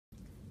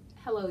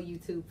Hello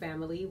YouTube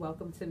family,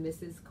 welcome to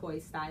Mrs. Koi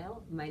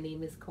Style. My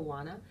name is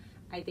Kawana.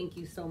 I thank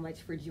you so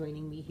much for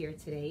joining me here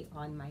today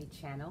on my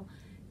channel,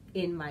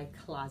 in my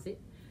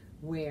closet,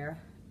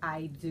 where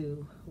I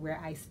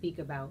speak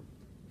about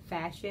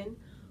fashion,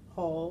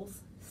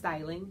 hauls,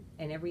 styling,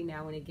 and every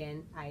now and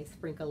again I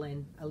sprinkle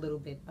in a little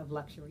bit of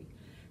luxury.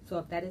 So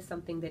if that is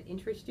something that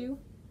interests you,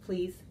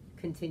 please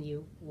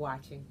continue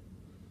watching.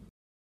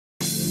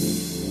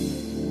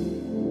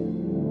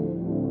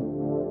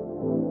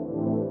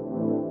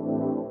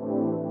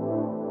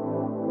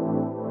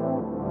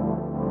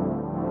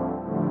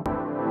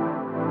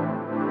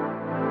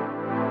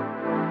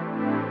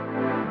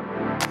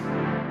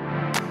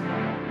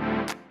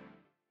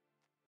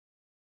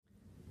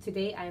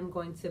 Today I am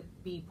going to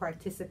be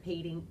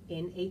participating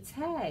in a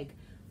tag.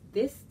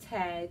 This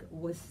tag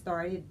was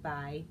started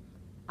by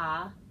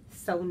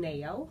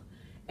AhhhsoNeo,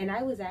 and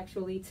I was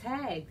actually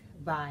tagged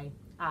by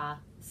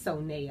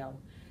AhhhsoNeo.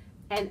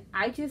 And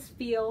I just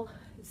feel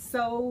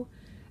so,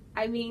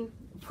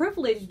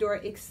 privileged or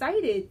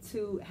excited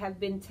to have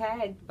been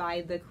tagged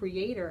by the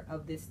creator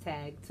of this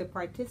tag to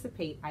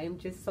participate. I am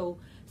just so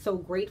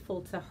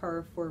grateful to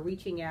her for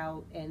reaching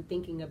out and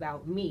thinking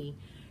about me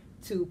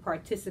to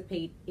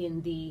participate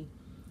in the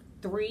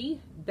 3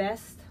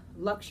 best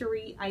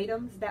luxury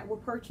items that were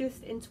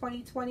purchased in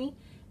 2020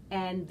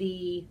 and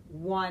the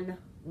 1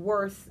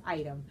 worst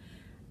item.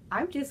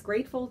 I'm just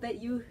grateful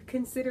that you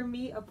consider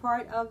me a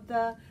part of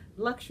the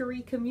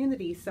luxury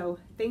community, so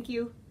thank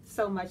you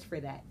so much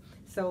for that.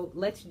 So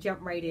let's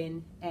jump right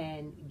in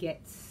and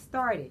get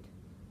started.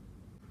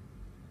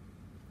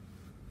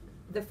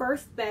 The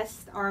first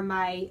best are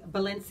my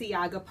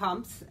Balenciaga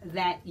pumps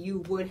that you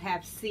would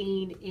have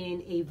seen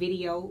in a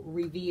video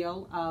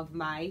reveal of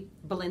my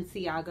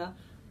Balenciaga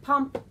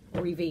pump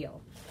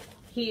reveal.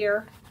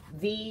 Here,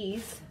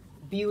 these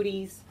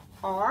beauties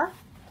are.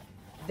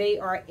 They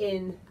are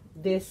in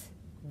this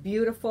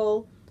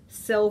beautiful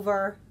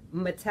silver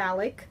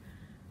metallic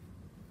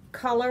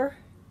color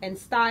and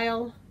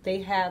style.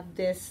 They have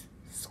this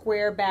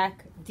square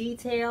back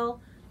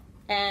detail,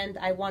 and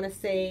I want to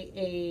say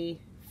a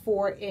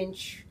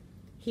 4-inch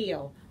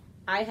heel.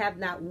 I have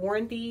not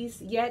worn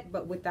these yet,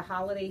 but with the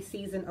holiday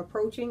season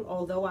approaching,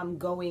 although I'm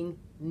going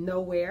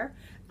nowhere,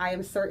 I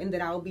am certain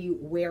that I'll be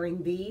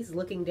wearing these.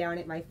 Looking down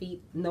at my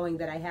feet, knowing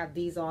that I have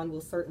these on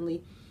will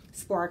certainly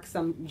spark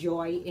some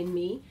joy in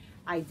me.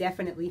 I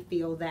definitely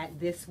feel that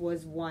this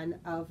was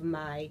one of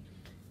my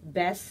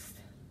best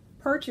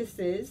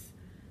purchases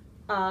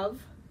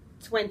of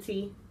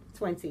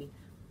 2020.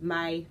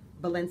 My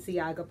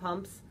Balenciaga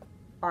pumps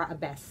are a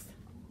best.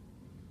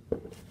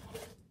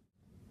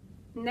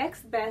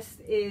 Next best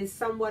is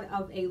somewhat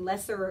of a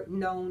lesser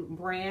known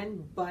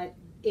brand, but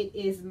it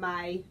is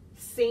my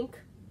Sync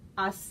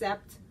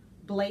Accept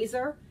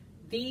blazer.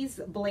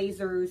 These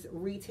blazers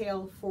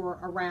retail for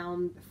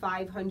around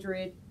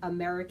 500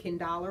 American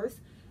dollars.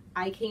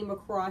 I came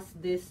across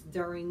this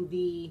during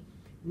the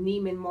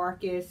Neiman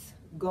Marcus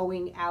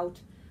going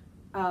out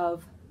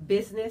of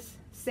business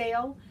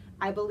sale.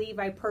 I believe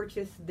I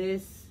purchased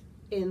this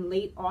in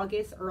late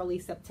August, early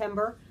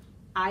September.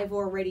 I've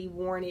already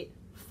worn it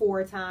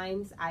 4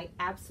 times. I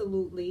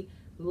absolutely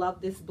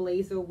love this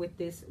blazer with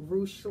this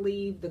ruche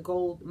sleeve, the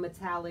gold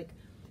metallic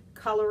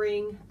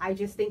coloring. I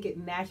just think it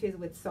matches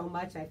with so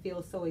much. I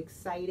feel so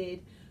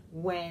excited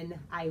when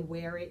I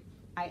wear it.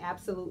 I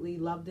absolutely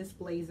love this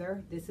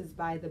blazer. This is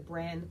by the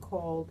brand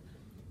called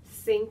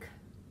Sync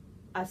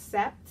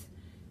Accept,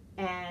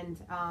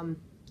 and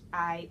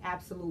I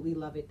absolutely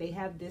love it. They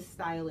have this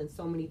style in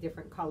so many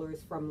different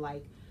colors, from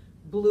like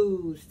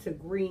blues to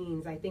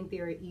greens. I think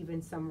there are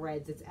even some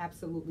reds. It's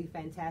absolutely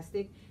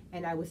fantastic,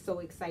 and I was so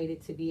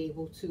excited to be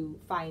able to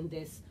find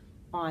this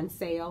on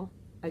sale.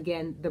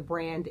 Again, the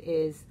brand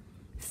is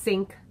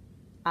Sync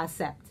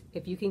Accept.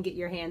 If you can get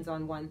your hands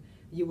on one,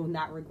 you will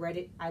not regret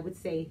it. I would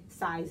say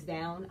size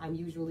down. I'm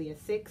usually a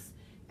 6,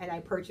 and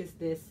I purchased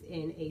this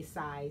in a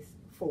size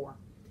 4.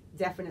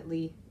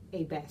 Definitely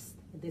a best.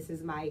 This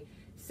is my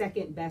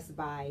second best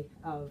buy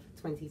of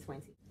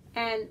 2020.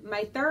 And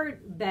my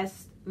third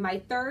best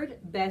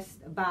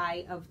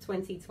buy of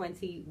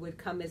 2020 would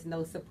come as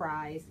no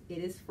surprise. It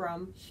is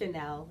from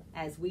Chanel.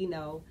 As we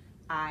know,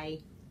 I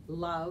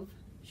love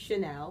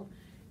Chanel,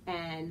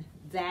 and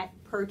that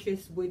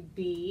purchase would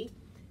be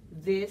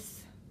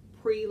this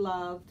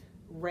pre-loved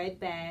red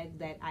bag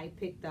that I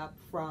picked up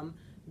from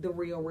The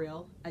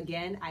Real.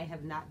 Again, I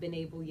have not been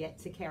able yet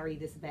to carry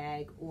this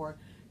bag or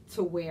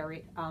to wear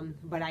it,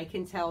 but I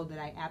can tell that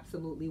I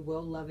absolutely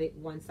will love it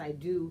once I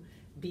do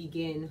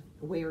begin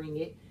wearing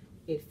it.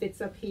 It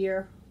fits up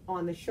here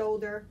on the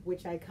shoulder,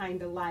 which I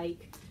kind of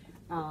like.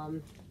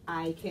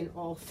 I can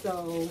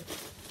also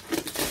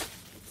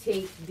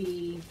take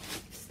the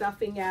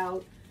stuffing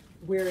out,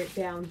 wear it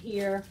down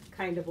here,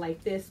 kind of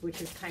like this,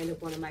 which is kind of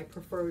one of my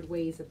preferred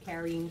ways of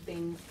carrying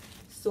things,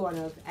 sort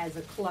of as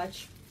a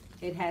clutch.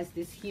 It has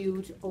this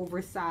huge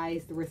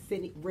oversized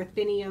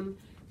ruthenium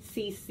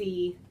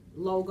CC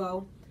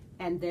logo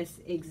and this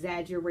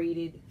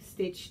exaggerated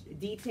stitched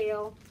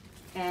detail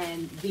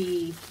and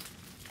the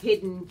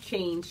hidden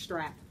chain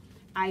strap.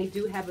 I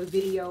do have a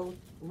video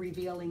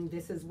revealing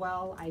this as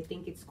well. I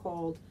think it's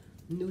called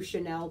New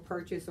Chanel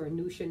Purchase or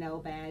New Chanel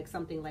Bag,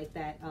 something like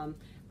that.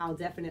 I'll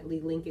definitely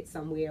link it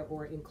somewhere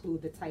or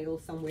include the title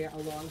somewhere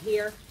along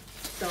here.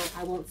 So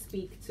I won't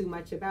speak too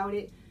much about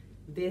it.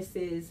 This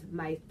is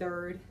my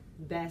third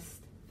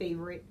best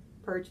favorite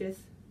purchase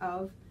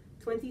of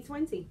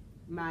 2020,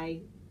 my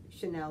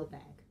Chanel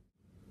bag.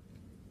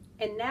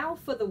 And now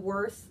for the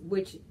worst,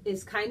 which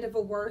is kind of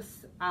a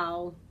worst.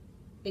 I'll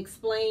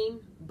explain,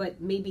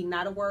 but maybe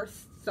not a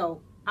worst.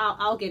 So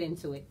I'll get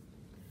into it.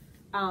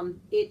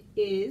 It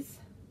is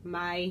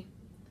my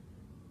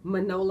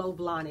Manolo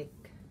Blahnik.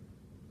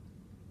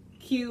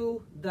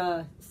 Cue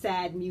the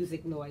sad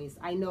music noise.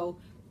 I know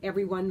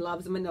everyone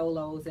loves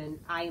Manolos, and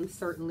I am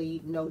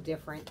certainly no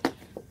different.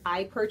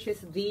 I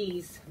purchased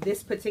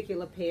this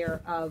particular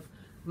pair of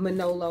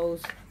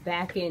Manolos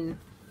back in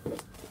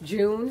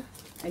June.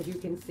 As you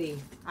can see,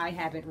 I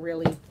haven't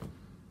really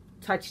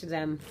touched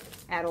them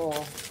at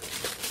all.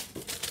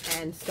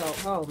 And so,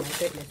 oh my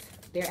goodness,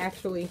 they're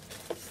actually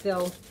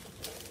still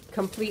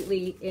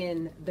completely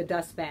in the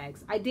dust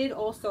bags. I did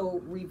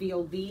also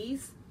reveal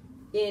these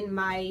in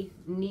my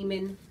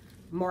Neiman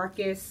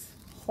Marcus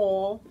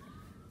haul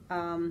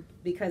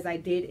because I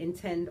did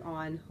intend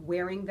on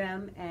wearing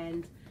them,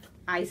 and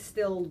I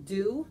still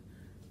do.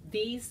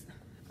 These,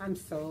 I'm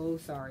so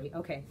sorry.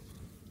 Okay,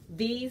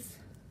 these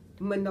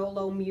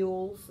Manolo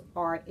mules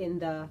are in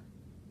the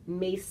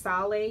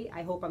Maisale,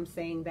 I hope I'm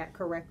saying that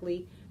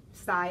correctly,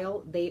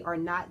 style. They are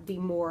not the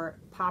more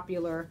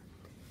popular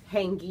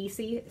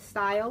Hangisi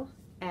style,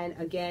 and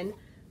again,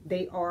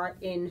 they are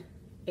in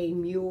a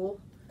mule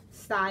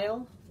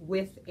style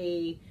with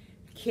a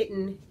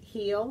kitten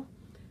heel.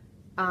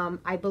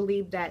 I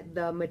believe that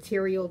the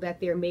material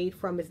that they're made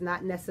from is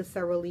not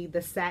necessarily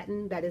the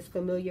satin that is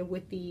familiar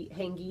with the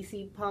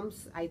Hangisi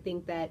pumps. I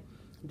think that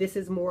this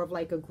is more of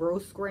like a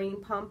gross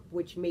grain pump,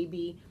 which may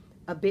be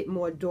a bit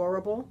more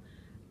durable.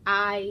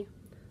 I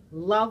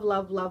love,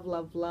 love, love,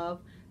 love,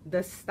 love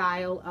the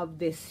style of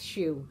this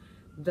shoe.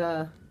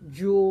 The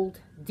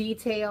jeweled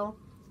detail,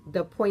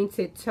 the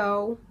pointed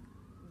toe,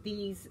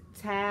 these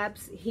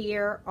tabs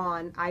here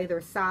on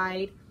either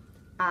side.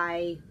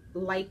 I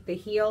like the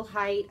heel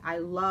height. I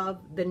love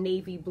the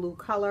navy blue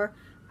color.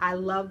 I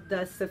love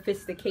the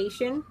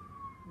sophistication.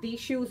 These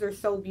shoes are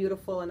so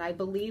beautiful, and I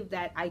believe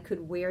that I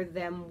could wear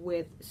them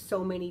with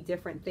so many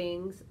different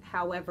things.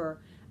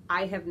 However,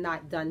 I have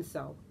not done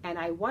so. And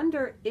I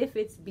wonder if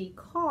it's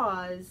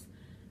because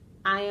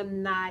I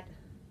am not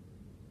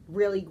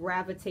really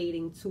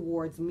gravitating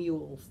towards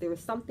mules. There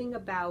is something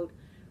about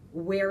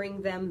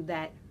wearing them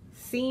that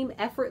seem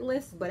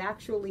effortless, but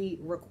actually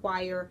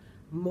require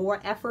more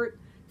effort.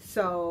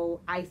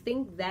 So I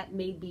think that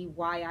may be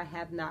why I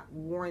have not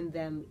worn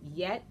them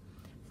yet.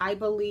 I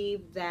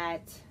believe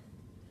that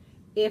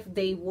if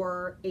they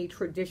were a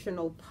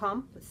traditional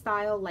pump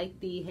style, like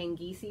the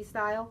Hangisi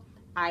style,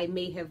 I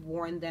may have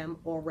worn them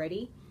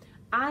already.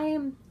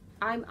 I'm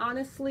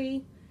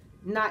honestly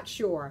not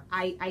sure.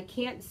 I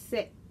can't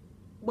say,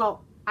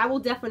 well, I will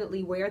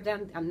definitely wear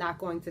them. I'm not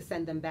going to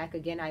send them back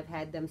again. I've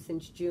had them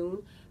since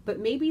June. But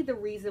maybe the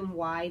reason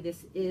why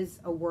this is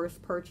a worse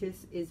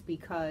purchase is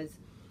because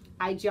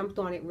I jumped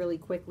on it really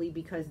quickly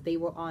because they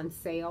were on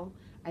sale.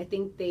 I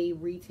think they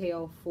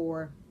retail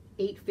for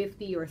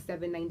 $8.50 or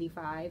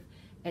 $7.95,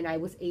 and I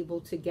was able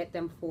to get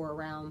them for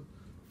around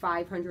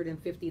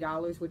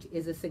 $550, which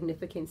is a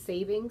significant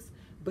savings.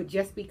 But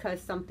just because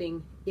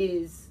something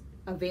is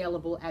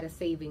available at a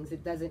savings,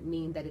 it doesn't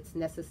mean that it's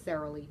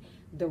necessarily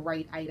the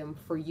right item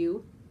for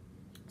you.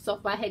 So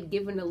if I had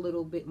given a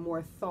little bit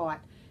more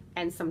thought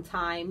and some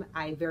time,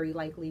 I very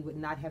likely would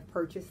not have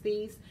purchased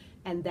these,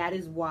 and that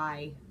is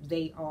why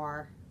they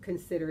are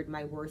considered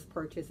my worst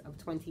purchase of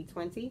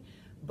 2020.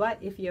 But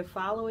if you're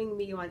following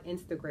me on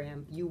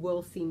Instagram, you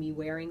will see me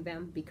wearing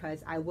them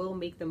because I will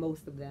make the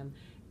most of them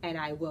and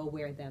I will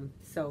wear them.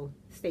 So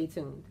stay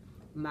tuned.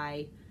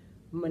 My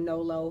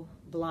Manolo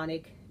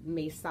Blahnik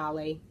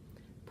Maisale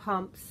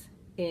pumps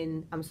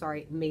in,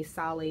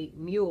 Maisale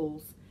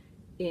mules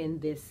in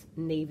this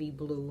navy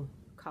blue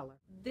color.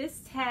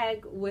 This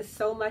tag was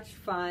so much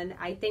fun.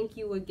 I thank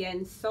you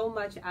again so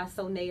much,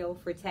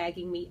 AhhhsoNeo, for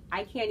tagging me.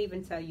 I can't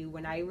even tell you,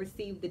 when I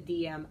received the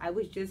DM, I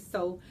was just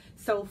so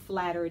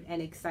flattered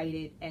and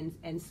excited.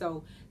 And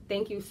so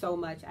thank you so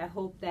much. I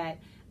hope that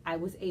I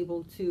was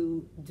able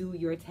to do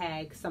your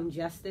tag some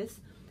justice.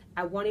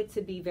 I wanted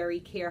to be very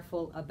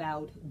careful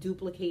about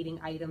duplicating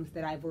items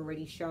that I've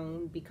already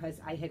shown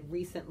because I had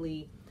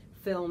recently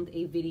filmed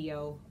a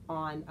video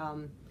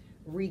on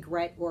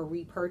regret or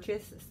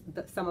repurchase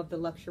some of the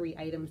luxury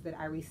items that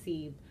I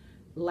received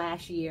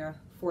last year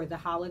for the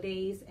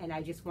holidays, and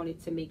I just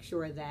wanted to make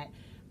sure that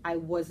I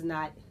was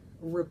not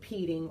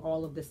repeating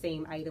all of the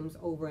same items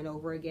over and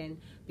over again,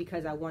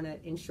 because I want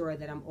to ensure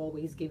that I'm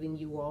always giving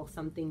you all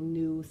something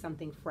new,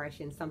 something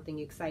fresh, and something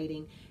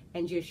exciting,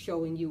 and just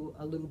showing you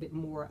a little bit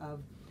more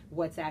of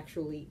what's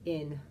actually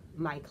in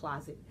my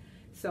closet.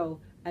 So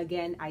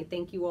again, I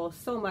thank you all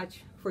so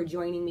much for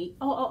joining me.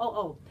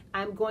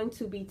 I'm going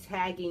to be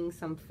tagging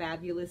some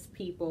fabulous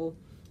people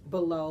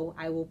below.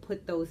 I will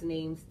put those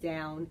names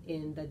down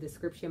in the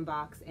description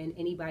box, and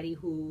anybody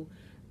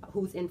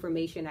whose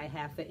information I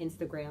have for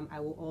Instagram, I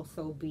will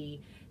also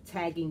be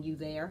tagging you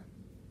there.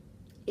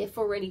 If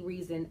for any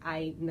reason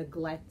I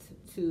neglect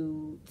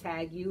to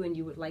tag you and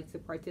you would like to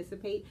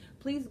participate,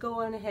 please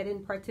go on ahead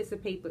and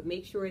participate, but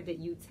make sure that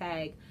you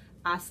tag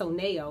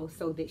AhhhsoNeo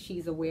so that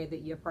she's aware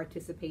that you're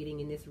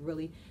participating in this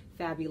really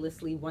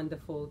fabulously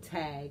wonderful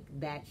tag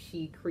that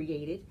she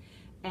created.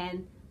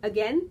 And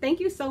again, thank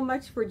you so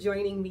much for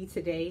joining me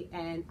today,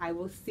 and I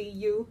will see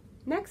you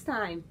next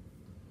time.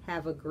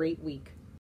 Have a great week.